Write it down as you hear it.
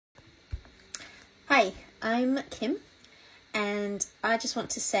Hi, I'm Kim, and I just want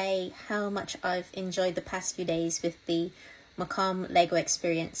to say how much I've enjoyed the past few days with the Maqam Lego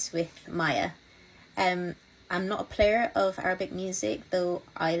experience with Maya. I'm not a player of Arabic music, though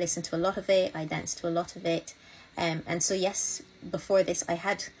I listen to a lot of it, I dance to a lot of it. And so yes, before this I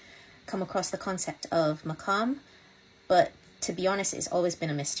had come across the concept of Maqam, but to be honest, it's always been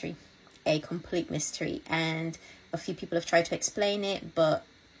a mystery, a complete mystery. And a few people have tried to explain it, but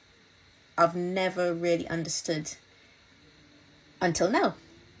I've never really understood until now.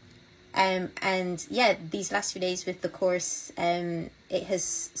 And yeah, these last few days with the course, it has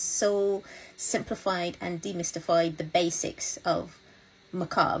so simplified and demystified the basics of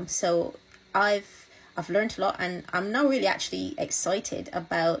Maqam. So I've learned a lot, and I'm now really actually excited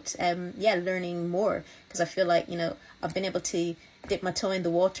about learning more, because I feel like, I've been able to dip my toe in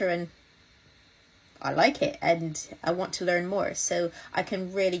the water and I like it and I want to learn more. So I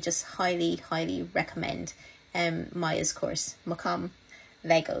can really just highly recommend Maya's course, Maqam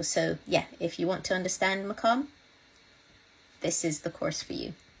Lego. So yeah, if you want to understand Maqam, this is the course for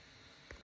you.